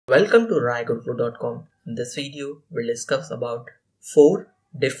Welcome to RaiGuruflow.com. In this video, we'll discuss about 4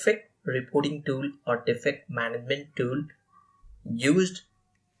 defect reporting tool or defect management tool used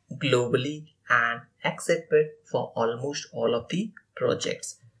globally and accepted for almost all of the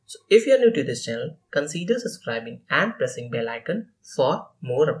projects. So if you are new to this channel, consider subscribing and pressing bell icon for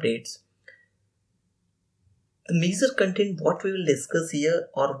more updates. The major content what we will discuss here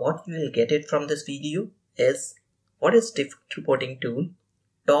or what you will get it from this video is what is defect reporting tool,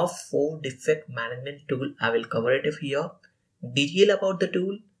 top 4 defect management tool. I will cover it here, detail about the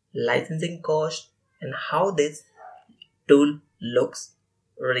tool, licensing cost, and how this tool looks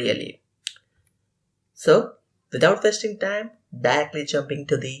really. So without wasting time, directly jumping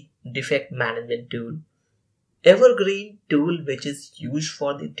to the defect management tool. Evergreen tool which is used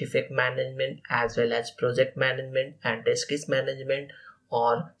for the defect management as well as project management and test case management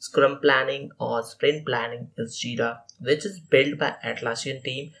or scrum planning or sprint planning is Jira, which is built by Atlassian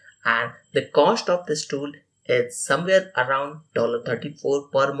team, and the cost of this tool is somewhere around $34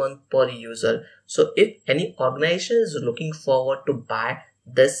 per month per user. So if any organization is looking forward to buy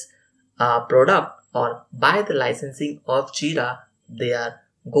this product or buy the licensing of Jira, they are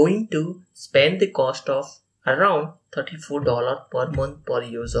going to spend the cost of around $34 per month per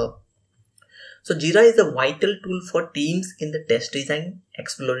user. So Jira is a vital tool for teams in the test design,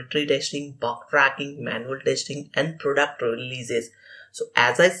 exploratory testing, bug tracking, manual testing, and product releases. So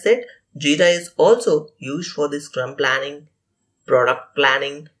as I said, Jira is also used for the scrum planning, product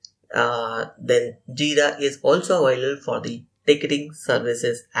planning. Then Jira is also available for the ticketing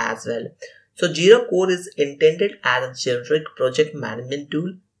services as well. So Jira Core is intended as a generic project management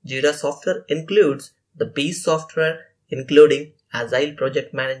tool. Jira software includes the base software including Agile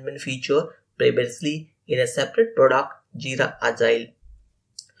project management feature previously in a separate product, Jira Agile.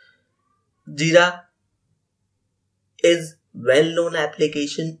 Jira is well-known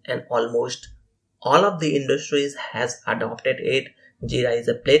application and almost all of the industries has adopted it. Jira is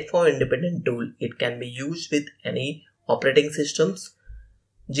a platform independent tool. It can be used with any operating systems.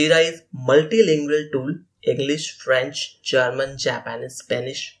 Jira is multilingual tool. English, French, German, Japanese,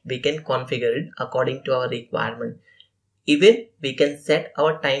 Spanish. We can configure it according to our requirement. Even we can set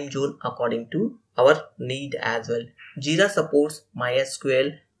our time zone according to our need as well. Jira supports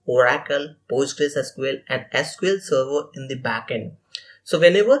MySQL, Oracle, PostgreSQL, and SQL Server in the backend. So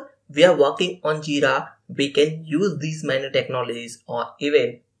whenever we are working on Jira, we can use these many technologies, or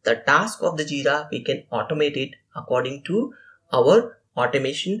even the task of the Jira, we can automate it according to our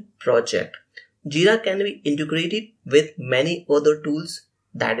automation project. Jira can be integrated with many other tools,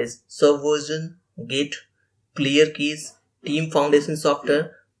 that is Subversion, Git, ClearCase, Team Foundation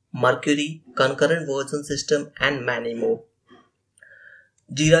Software, Mercury, Concurrent Version System, and many more.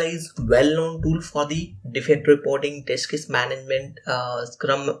 Jira is well-known tool for the defect reporting, test case management,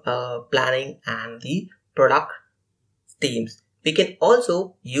 scrum planning, and the product teams. We can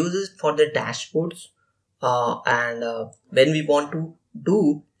also use it for the dashboards when we want to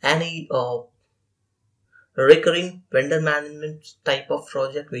do any recurring vendor management type of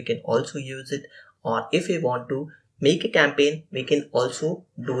project, we can also use it, or if we want to make a campaign, we can also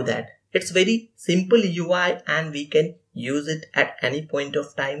do that. It's very simple UI and we can use it at any point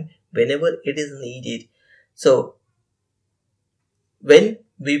of time whenever it is needed. So when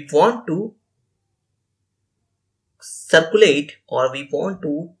we want to circulate or we want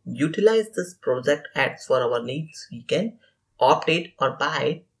to utilize this project as for our needs, we can opt it or buy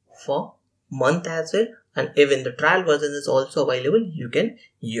it for month as well, and even the trial version is also available, you can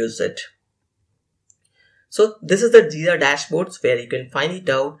use it. So this is the Jira dashboards where you can find it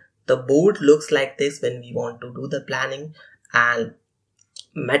out. The board looks like this when we want to do the planning, and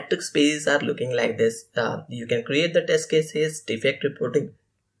metrics pages are looking like this. You can create the test cases, defect reporting,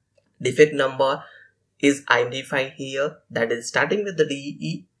 defect number is identified here, that is starting with the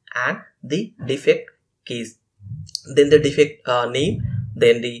DE and the defect case, then the defect name,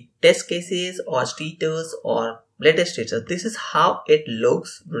 then the test cases or status or latest status. This is how it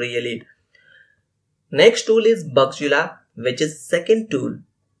looks really. Next tool is Bugzilla, which is second tool,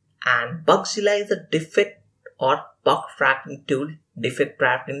 and Bugzilla is a defect or bug tracking tool. Defect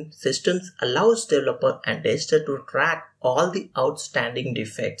tracking systems allows developer and tester to track all the outstanding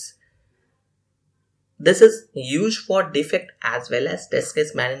defects. This is used for defect as well as test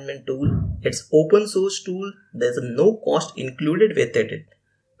case management tool. It's open source tool. There's no cost included with it.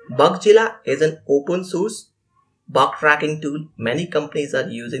 Bugzilla is an open source bug tracking tool. Many companies are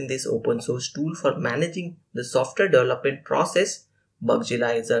using this open source tool for managing the software development process.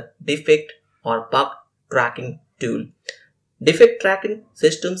 Bugzilla is a defect or bug tracking tool. Defect tracking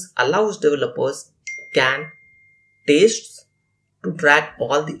systems allows developers can test To track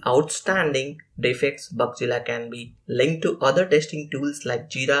all the outstanding defects, Bugzilla can be linked to other testing tools like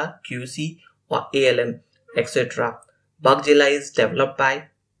Jira, QC or ALM, etc. Bugzilla is developed by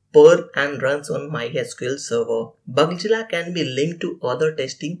Perl and runs on MySQL server. Bugzilla can be linked to other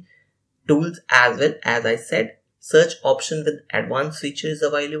testing tools as well. As I said, search option with advanced features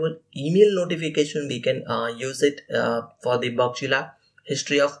available. Email notification, we can use it for the Bugzilla.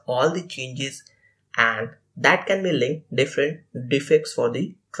 History of all the changes, and that can be linked different defects for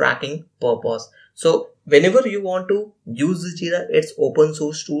the tracking purpose. So whenever you want to use the Jira, it's open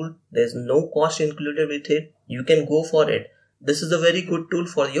source tool. There's no cost included with it. You can go for it. This is a very good tool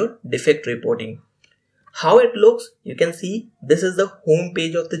for your defect reporting. How it looks, you can see this is the home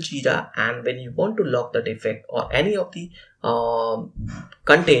page of the Jira, and when you want to log the defect or any of the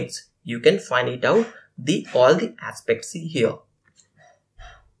contents, you can find it out all the aspects. See here.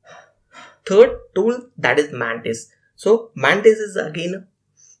 Third tool, that is Mantis. So Mantis is again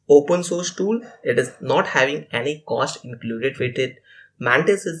open source tool. It is not having any cost included with it.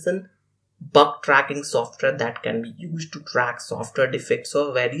 Mantis is an bug tracking software that can be used to track software defects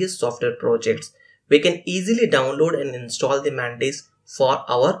or various software projects. We can easily download and install the Mantis for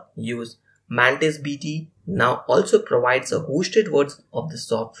our use. Mantis BT now also provides a hosted version of the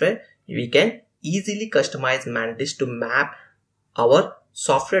software. We can easily customize Mantis to map our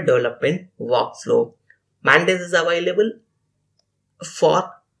software development workflow. Mantis is available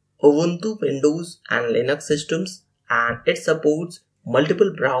for Ubuntu, Windows and Linux systems, and it supports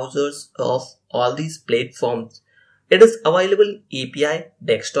multiple browsers of all these platforms. It is available API,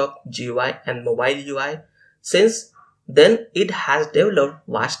 desktop, GUI and mobile UI. Since then, it has developed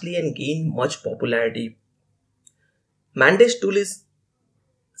vastly and gained much popularity. Mantis tool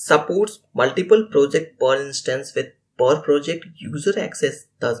supports multiple projects per instance with per project user access,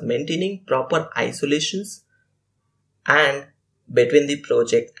 thus maintaining proper isolations and between the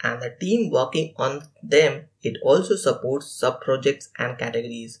project and the team working on them. It also supports sub-projects and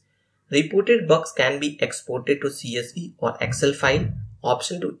categories. Reported bugs can be exported to CSV or Excel file.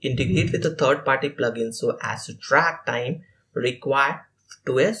 Option to integrate with a third-party plugin so as to track time required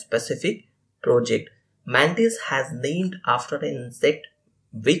to a specific project. Mantis has named after an insect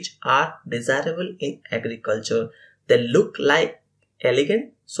which are desirable in agriculture. They look like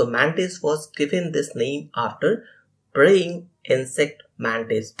elegant, so Mantis was given this name after praying insect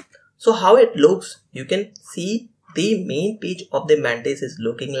Mantis. So how it looks, you can see the main page of the Mantis is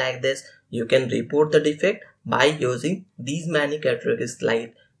looking like this. You can report the defect by using these many categories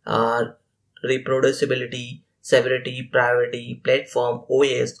like reproducibility, severity, priority, platform,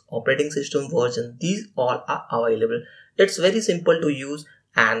 OS, operating system version. These all are available. It's very simple to use,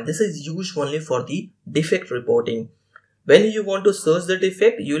 and this is used only for the defect reporting. When you want to search the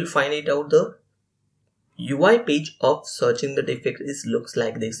defect, you will find it out the UI page of searching the defect looks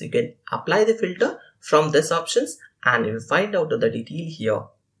like this. You can apply the filter from this options and you will find out the detail here.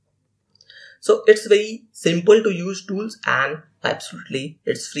 So it's very simple to use tools, and absolutely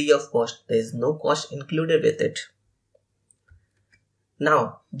it's free of cost. There is no cost included with it.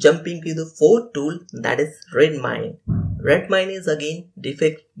 Now jumping to the fourth tool, that is Redmine. Redmine is again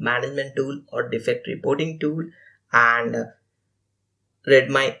defect management tool or defect reporting tool, and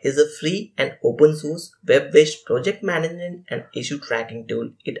Redmine is a free and open source web-based project management and issue tracking tool.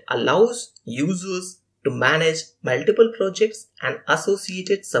 It allows users to manage multiple projects and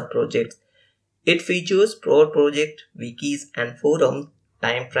associated sub-projects. It features per project, wikis and forums,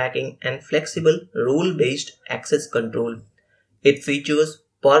 time tracking and flexible role-based access control. It features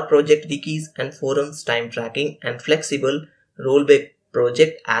per project wikis and forums, time tracking and flexible role-based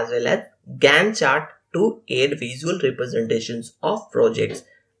project, as well as Gantt chart to aid visual representations of projects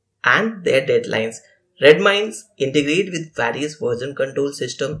and their deadlines. Redmines integrate with various version control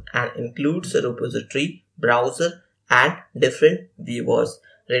systems and includes a repository, browser and different viewers.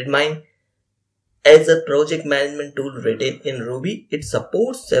 Redmine is a project management tool written in Ruby. It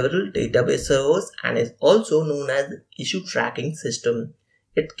supports several database servers and is also known as issue tracking system.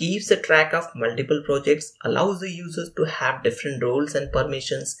 It keeps a track of multiple projects, allows the users to have different roles and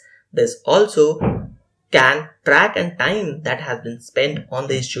permissions. This also can track and time that has been spent on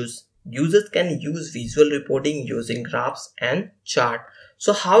the issues. Users can use visual reporting using graphs and chart.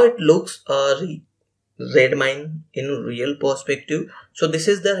 So how it looks Redmine in real perspective. So this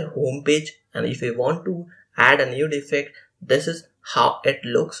is the home page, and if you want to add a new defect, this is how it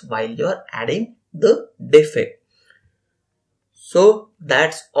looks while you are adding the defect. So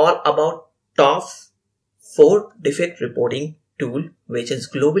that's all about top 4 defect reporting tool which is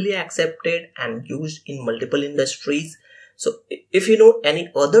globally accepted and used in multiple industries. So if you know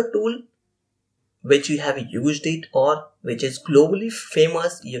any other tool which you have used it or which is globally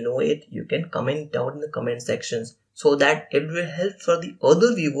famous, you know it, you can comment down in the comment sections so that it will help for the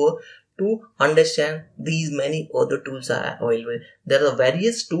other viewer to understand these many other tools are available. There are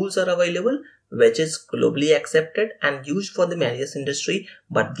various tools are available which is globally accepted and used for the various industry,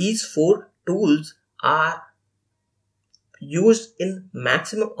 but these 4 tools are used in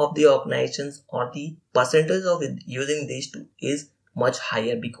maximum of the organizations, or the percentage of using these two is much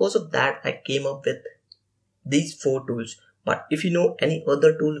higher. Because of that, I came up with these 4 tools. But if you know any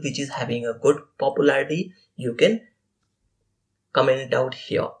other tool which is having a good popularity, you can comment it out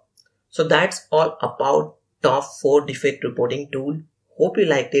here. So that's all about top 4 defect reporting tool. Hope you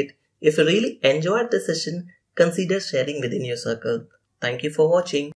liked it. If you really enjoyed the session, consider sharing within your circle. Thank you for watching.